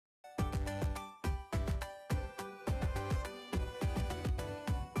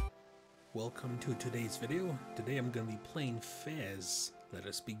Welcome to today's video. Today I'm going to be playing Fez. Let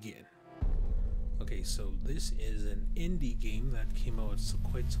us begin. Okay, so this is an indie game that came out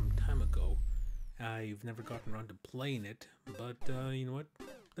quite some time ago. I've never gotten around to playing it, but you know what?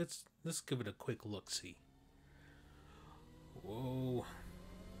 Let's give it a quick look-see. Whoa,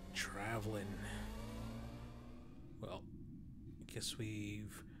 traveling. Well, I guess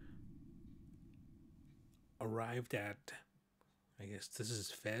we've arrived at, I guess this is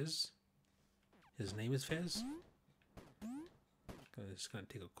Fez. His name is Fez. I'm just gonna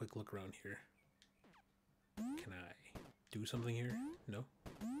take a quick look around here. Can I do something here? No?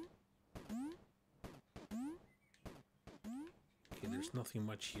 Okay, there's nothing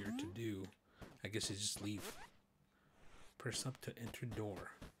much here to do. I guess you just leave. Press up to enter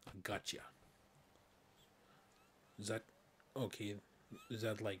door. I gotcha. Is that okay? Is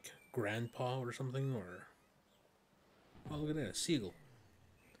that like grandpa or something, or? Oh, look at that, a seagull.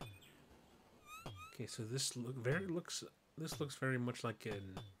 Okay, so this looks very much like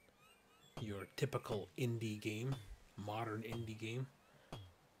your typical indie game, modern indie game.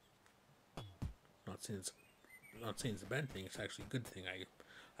 Not saying it's a bad thing. It's actually a good thing.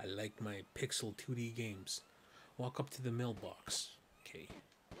 I like my pixel 2D games. Walk up to the mailbox. Okay.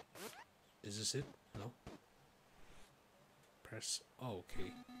 Is this it? No. Press. Oh,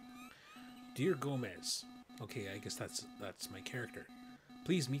 okay. Dear Gomez. Okay, I guess that's my character.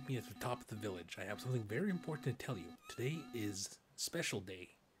 Please meet me at the top of the village. I have something very important to tell you. Today is special day.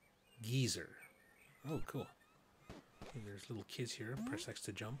 Geezer. Oh, cool. Okay, there's little kids here. Press X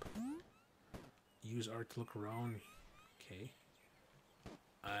to jump. Use R to look around. Okay.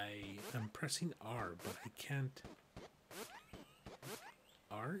 I am pressing R, but I can't.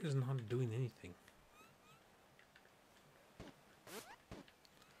 R is not doing anything.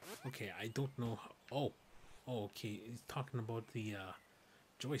 Okay, I don't know how. Oh, okay. He's talking about the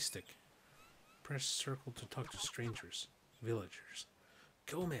joystick. Press circle to talk to strangers, villagers.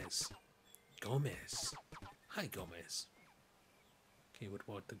 Gomez. Gomez. Hi, Gomez. Okay, what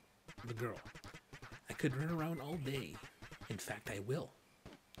about the girl? I could run around all day. In fact, I will.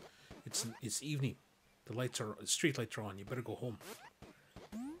 It's evening. The street lights are on. You better go home.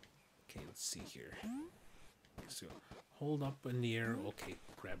 Okay, let's see here. So hold up in the air. Okay,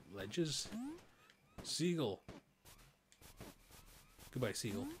 grab ledges. Seagull. Goodbye,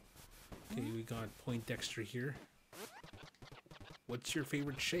 seagull. Okay, we got Poindexter here. What's your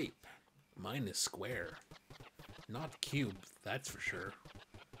favorite shape? Mine is square. Not cube, that's for sure.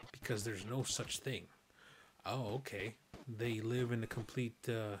 Because there's no such thing. Oh, okay. They live in a complete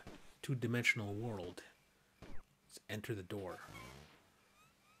two-dimensional world. Let's enter the door.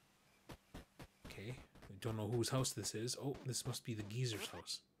 Okay. I don't know whose house this is. Oh, this must be the geezer's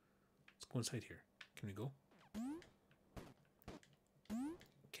house. Let's go inside here. Can we go?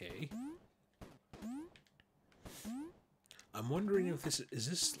 Okay. I'm wondering if this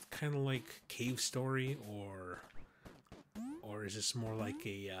is kind of like Cave Story, or is this more like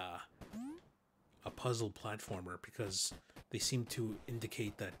a puzzle platformer, because they seem to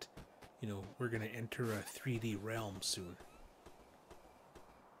indicate that, you know, we're gonna enter a 3D realm soon.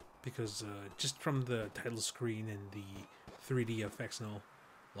 Because just from the title screen and the 3D effects and all,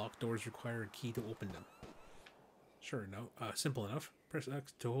 locked doors require a key to open them. Sure, no, simple enough. Press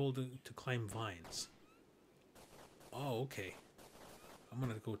X to hold to climb vines. Oh, okay. I'm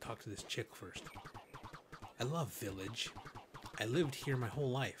gonna go talk to this chick first. I love village. I lived here my whole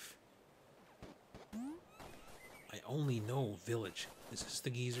life. I only know village. Is this the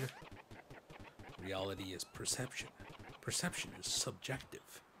geezer? Reality is perception. Perception is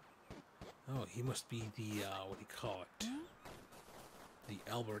subjective. Oh, he must be the, what do you call it? The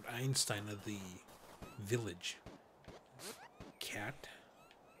Albert Einstein of the village. Cat.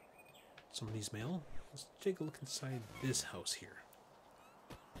 Somebody's mail. Let's take a look inside this house here.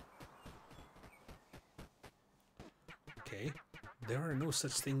 Okay. There are no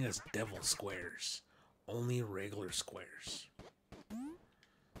such thing as devil squares. Only regular squares.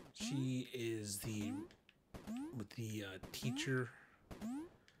 She is the teacher.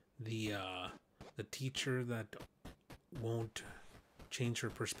 The teacher that won't change her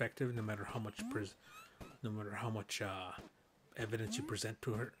perspective no matter how much evidence you present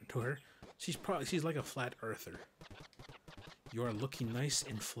to her. She's like a flat earther. You are looking nice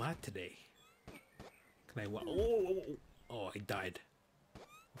and flat today. Can I? Oh, I died.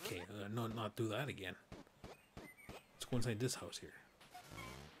 Okay, no, not do that again. Let's go inside this house here.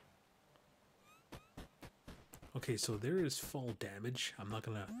 Okay, so there is fall damage. I'm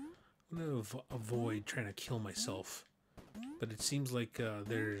gonna avoid trying to kill myself, but it seems like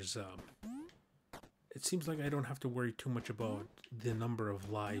there's It seems like I don't have to worry too much about the number of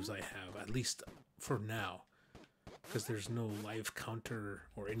lives I have, at least for now. Because there's no life counter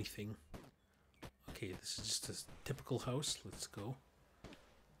or anything. Okay, this is just a typical house. Let's go.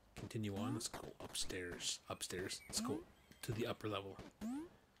 Continue on. Let's go upstairs. Upstairs. Let's go to the upper level.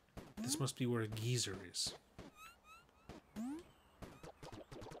 This must be where a geyser is.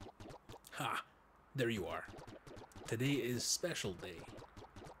 Ha! There you are. Today is special day.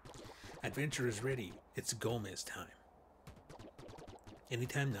 Adventure is ready. It's Gomez time.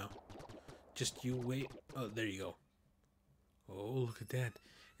 Anytime now. Just you wait. Oh, there you go. Oh, look at that.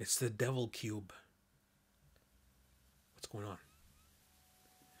 It's the devil cube. What's going on?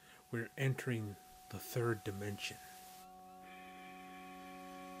 We're entering the third dimension.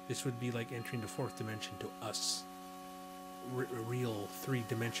 This would be like entering the fourth dimension to us. Real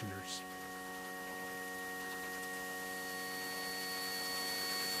three-dimensioners.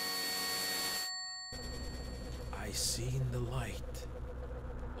 I seen the light.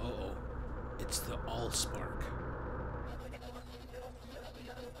 Uh-oh. It's the Allspark.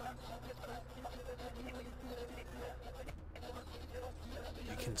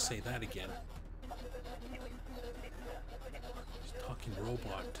 You can say that again. He's talking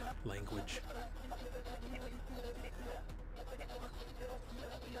robot language.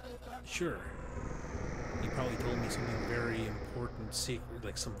 Sure. He probably told me something very important secret,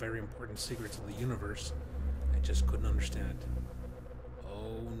 like some very important secrets of the universe. I just couldn't understand.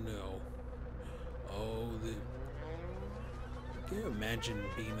 Oh no. Oh, can you imagine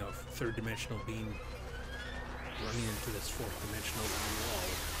being a third dimensional being running into this fourth dimensional wall?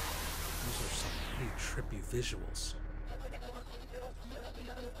 Those are some pretty trippy visuals.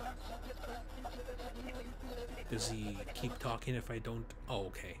 Does he keep talking if I don't? Oh,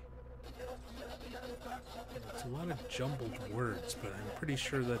 okay. It's a lot of jumbled words, but I'm pretty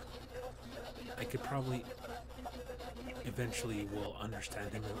sure that I could probably eventually will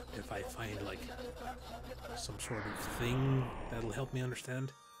understand him if I find like some sort of thing that'll help me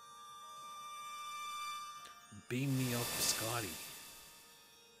understand. Beam me up, Scotty.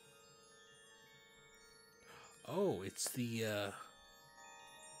 Oh, it's the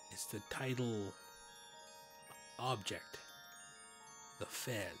title object. The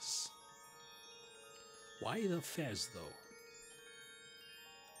fez. Why the fez though?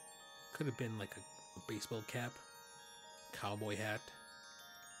 Could have been like a baseball cap, cowboy hat.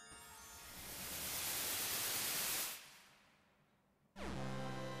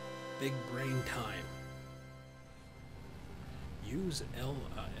 Big brain time. Use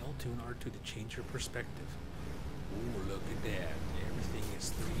L2 and R2 to change your perspective. Ooh, look at that. Everything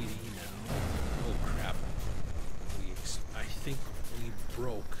is 3D now. Oh crap. I think we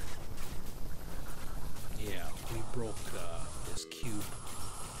broke. Yeah, we broke this cube.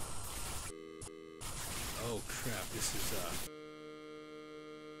 Oh crap, this is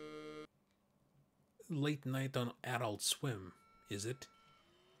late night on Adult Swim, is it?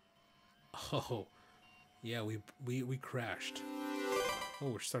 Oh, yeah, we crashed. Oh,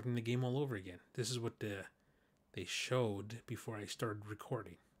 we're starting the game all over again. This is what they showed before I started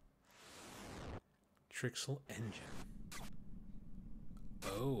recording. Trixel engine.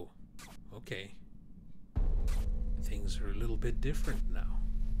 Oh, okay. Things are a little bit different now.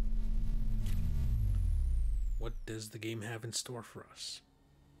 What does the game have in store for us?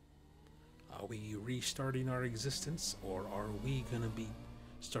 Are we restarting our existence, or are we gonna be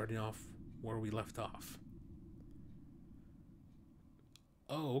starting off where we left off?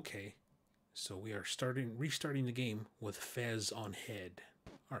 Oh, okay. So we are restarting the game with Fez on head.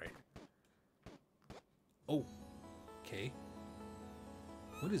 Alright. Oh, okay.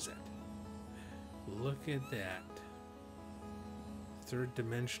 What is that? Look at that. Third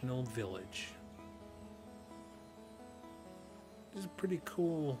dimensional village. This is a pretty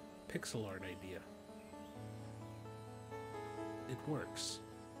cool pixel art idea. It works.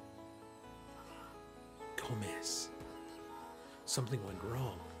 Gomez. Something went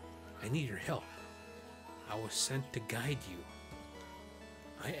wrong. I need your help. I was sent to guide you.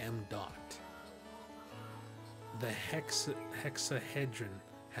 I am Dot. The hexahedron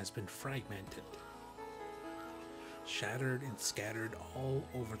has been fragmented, shattered and scattered all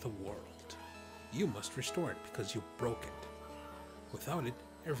over the world. You must restore it because you broke it. Without it,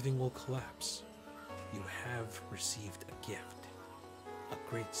 everything will collapse. You have received a gift. A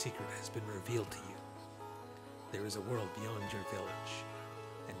great secret has been revealed to you. There is a world beyond your village,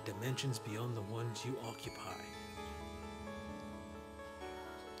 and dimensions beyond the ones you occupy.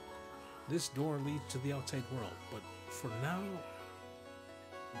 This door leads to the outside world, but for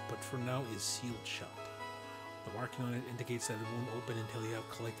now is sealed shut. The marking on it indicates that it won't open until you have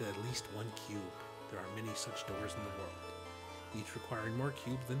collected at least one cube. There are many such doors in the world, each requiring more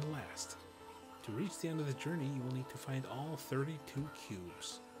cubes than the last. To reach the end of the journey, you will need to find all 32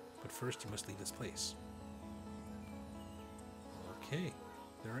 cubes. But first, you must leave this place. Okay,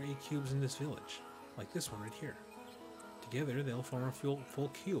 there are 8 cubes in this village, like this one right here. Together, they'll form a full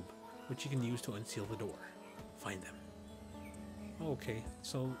cube, which you can use to unseal the door. Find them. Okay,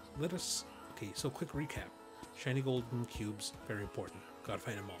 so quick recap. Shiny golden cubes, very important. Gotta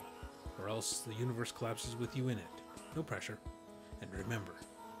find them all, or else the universe collapses with you in it. No pressure. And remember,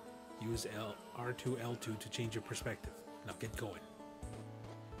 use R2, L2 to change your perspective. Now get going.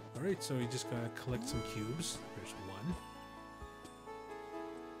 Alright, so you just gotta collect some cubes. There's one.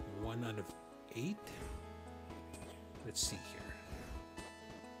 1 out of 8. Let's see here.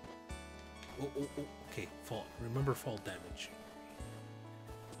 Oh, okay, fall. Remember fall damage.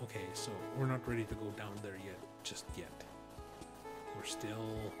 Okay, so we're not ready to go down there just yet. We're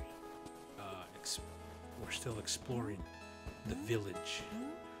still exploring the village.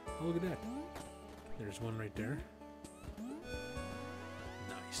 Oh, look at that. There's one right there.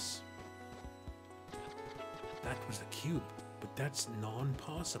 Nice. That was a cube, but that's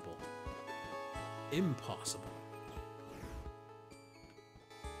non-possible. Impossible.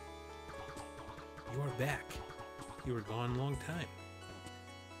 You are back. You were gone a long time.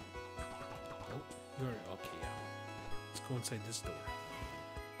 Oh, you're okay, yeah. Let's go inside this door.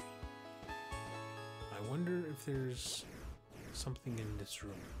 I wonder if there's something in this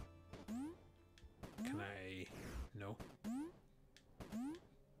room. Can I... No?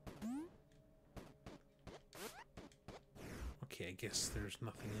 Okay, I guess there's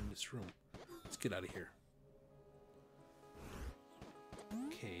nothing in this room. Let's get out of here.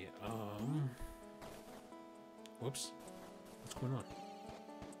 Okay, whoops. What's going on?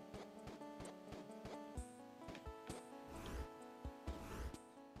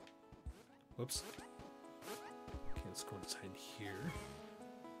 Whoops. Okay, let's go inside here.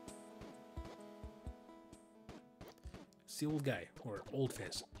 It's the old guy, or old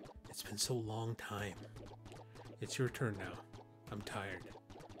face. It's been so long time. It's your turn now. I'm tired.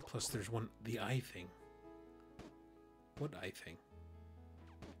 Plus there's the eye thing. What eye thing?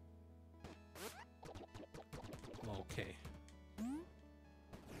 Okay.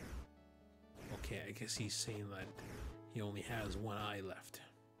 Okay, I guess he's saying that he only has one eye left.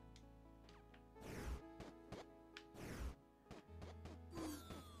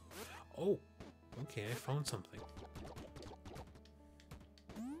 Oh, okay, I found something.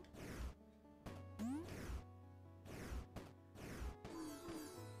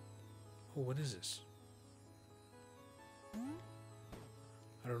 Oh, what is this?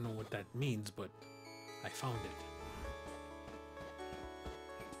 I don't know what that means, but I found it.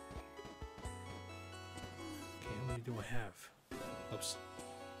 Okay, how many do I have? Oops.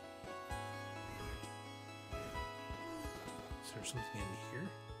 Is there something in here?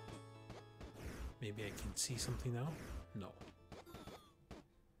 Maybe I can see something now? No.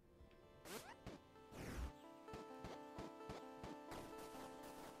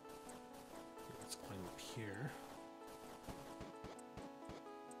 Let's climb up here.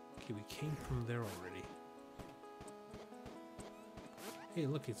 Okay, we came from there already. Hey,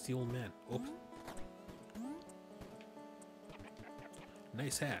 look, it's the old man. Oops.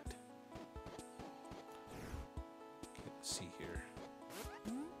 Nice hat. Okay, let's see here.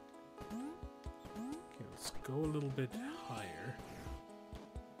 Okay, let's go a little bit higher.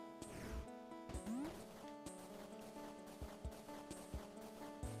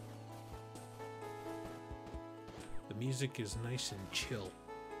 The music is nice and chill.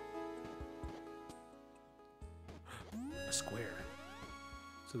 A square.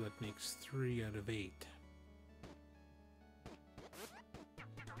 So that makes 3 out of 8.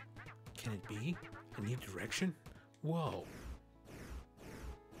 Can it be? I need direction? Whoa.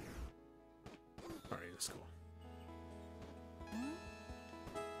 Alright, let's go.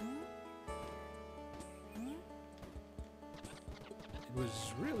 It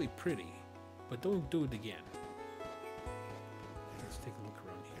was really pretty, but don't do it again. Let's take a look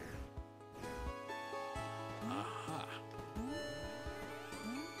around here. Aha!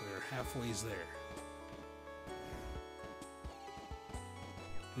 We're halfway there.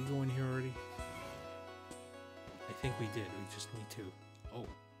 Did we go in here already? I think we did. We just need to... Oh.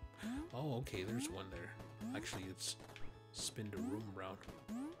 Oh, okay. There's one there. Actually, it's spin the room around.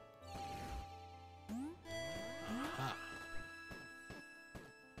 Aha.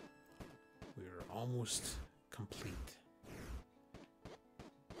 We're almost complete.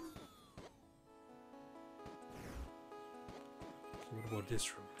 Okay, what about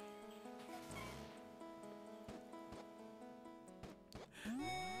this room?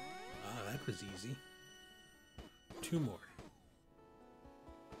 that was easy. 2 more.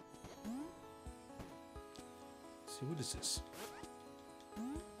 Let's see, what is this?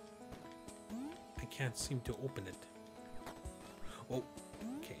 I can't seem to open it. Oh,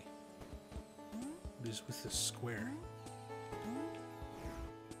 okay. What is with this square?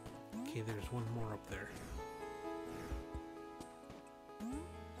 Okay, there's one more up there.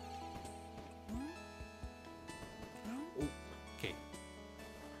 Oh, okay.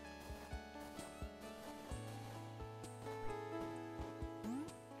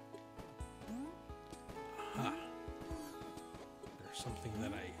 Aha. There's something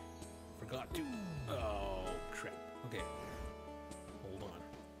that I forgot to. Oh, crap. Okay. Hold on.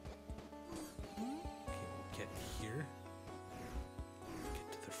 Okay, we'll get here.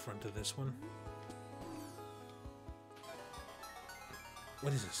 Get to the front of this one.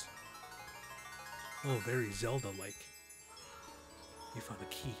 What is this? Oh, very Zelda-like. You found a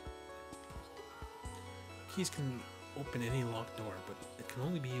key. Keys can open any locked door, but it can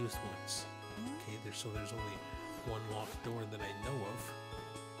only be used once. Okay, so there's only one locked door that I know of.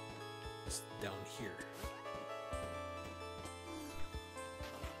 It's down here.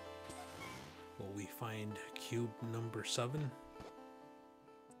 Will we find cube number 7?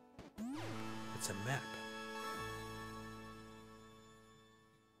 It's a map.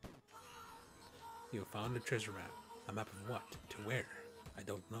 You found a treasure map. A map of what? To where? I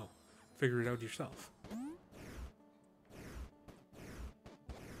don't know. Figure it out yourself.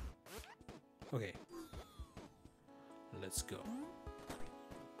 Okay. Let's go.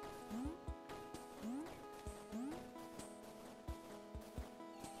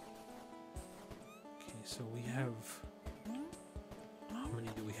 Okay, so we have... How many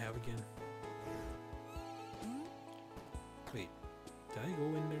do we have again? Wait, did I go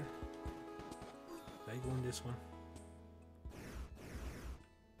in there? Did I go in this one?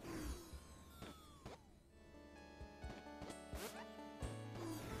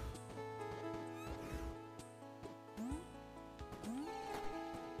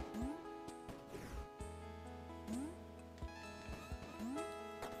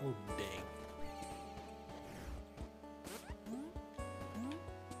 Oh, dang.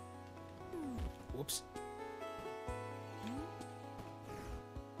 Whoops.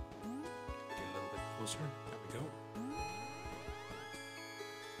 Get a little bit closer. There we go.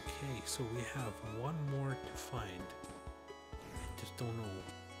 Okay, so we have one more to find. I just don't know.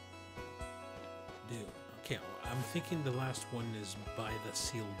 Dude. Okay, I'm thinking the last one is by the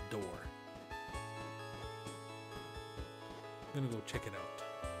sealed door. I'm gonna go check it out.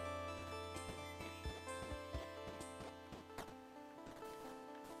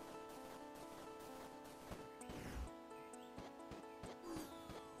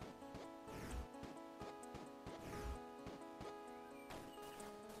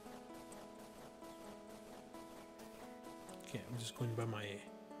 Okay, I'm just going by my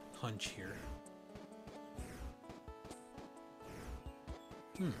hunch here.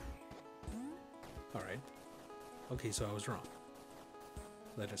 Alright. Okay, so I was wrong.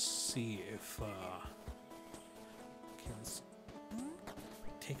 Let us see if, okay, let's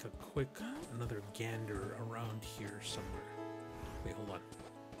take a quick, another gander around here somewhere. Wait, hold on.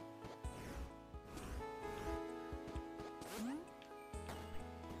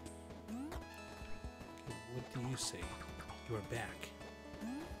 Okay, what do you say? You are back. You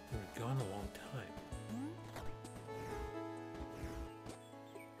were gone a long time.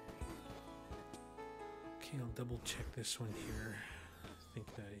 Okay, I'll double check this one here. I think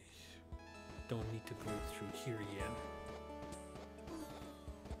that I don't need to go through here yet.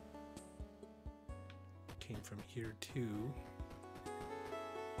 Came from here too.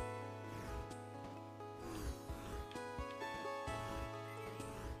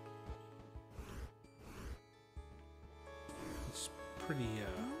 It's pretty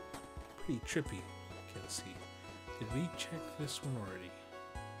trippy. Okay, let's see. Did we check this one already?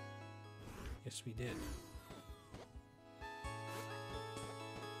 Yes, we did.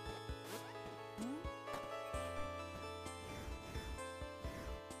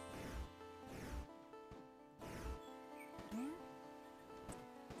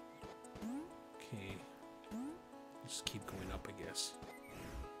 Okay, just keep going up, I guess.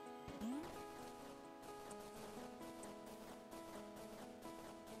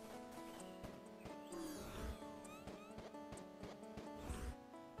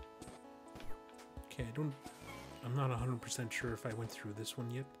 Okay, I'm not 100% sure if I went through this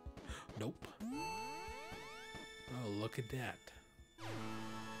one yet. Nope. Oh, look at that.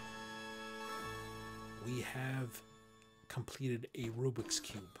 We have completed a Rubik's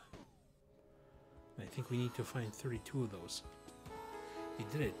Cube. I think we need to find 32 of those. You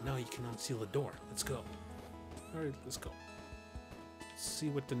did it. Now you can unseal the door. Let's go. Alright, let's go. Let's see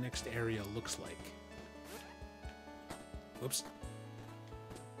what the next area looks like. Whoops.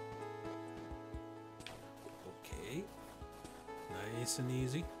 Okay. Nice and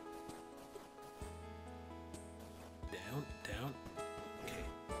easy. Down, down. Okay.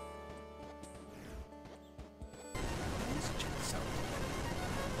 Let's check this out.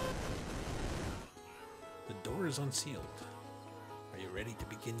 The door is unsealed. Are you ready to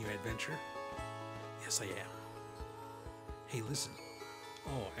begin your adventure? Yes, I am. Hey, listen.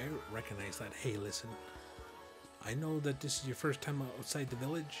 Oh, I recognize that. Hey, listen. I know that this is your first time outside the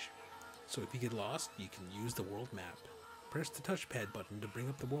village, so if you get lost, you can use the world map. Press the touchpad button to bring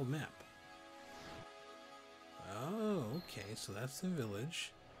up the world map. Oh, okay, so that's the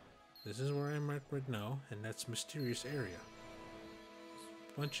village. This is where I'm at right now, and that's mysterious area.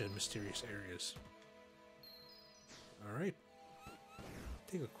 Bunch of mysterious areas. Alright.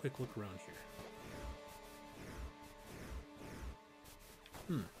 Take a quick look around here.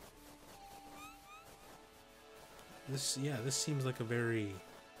 This seems like a very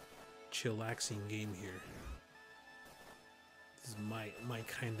chillaxing game here. This is my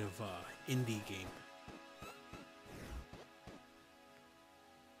kind of indie game.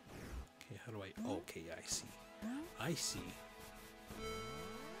 Okay, how do I... Okay, I see. I see.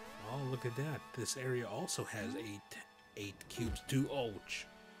 Oh, look at that. This area also has eight cubes too. Ouch.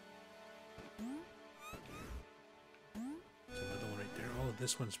 There's another one right there. Oh,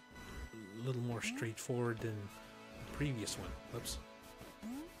 this one's a little more straightforward than the previous one. Whoops.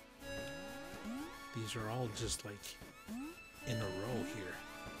 These are all just like in a row here.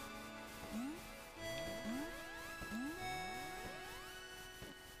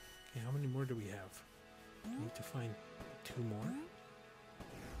 Okay, how many more do we have? We need to find 2 more.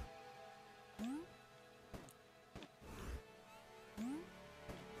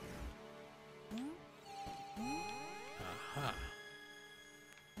 Aha.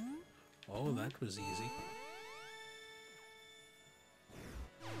 Oh, that was easy.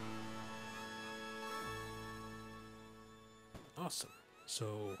 Awesome.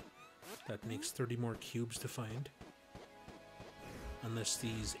 So that makes 30 more cubes to find. Unless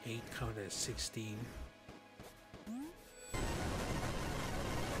these 8 count as 16.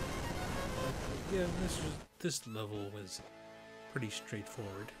 Yeah, this level was pretty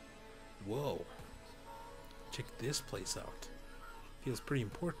straightforward. Whoa. Check this place out. Feels pretty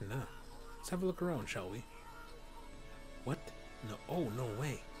important, huh? Let's have a look around, shall we? What? No, oh, no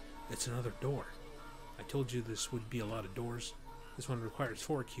way. It's another door. I told you this would be a lot of doors. This one requires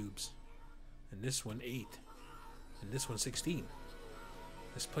 4 cubes. And this one 8. And this one 16.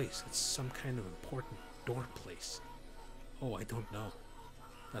 This place, it's some kind of important door place. Oh, I don't know.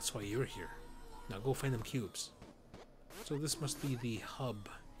 That's why you're here. Now go find them cubes. So this must be the hub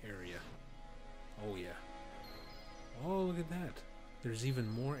area. Oh yeah. Oh, look at that. There's even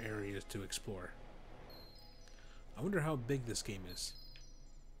more areas to explore. I wonder how big this game is.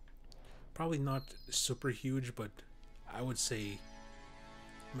 Probably not super huge, but I would say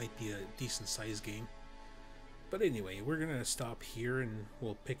it might be a decent sized game. But anyway, we're gonna stop here and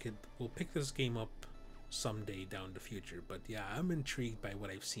we'll pick this game up someday down the future. But yeah, I'm intrigued by what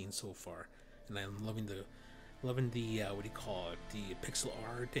I've seen so far, and I'm loving the what do you call it, the pixel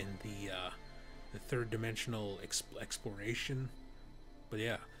art and the third dimensional exploration. But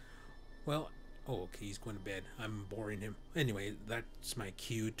yeah, well, oh okay, he's going to bed. I'm boring him. Anyway, that's my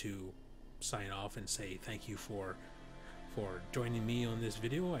cue to sign off and say thank you for joining me on this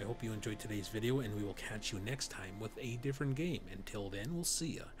video. I hope you enjoyed today's video, and we will catch you next time with a different game. Until then, we'll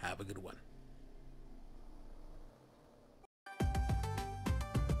see ya. Have a good one.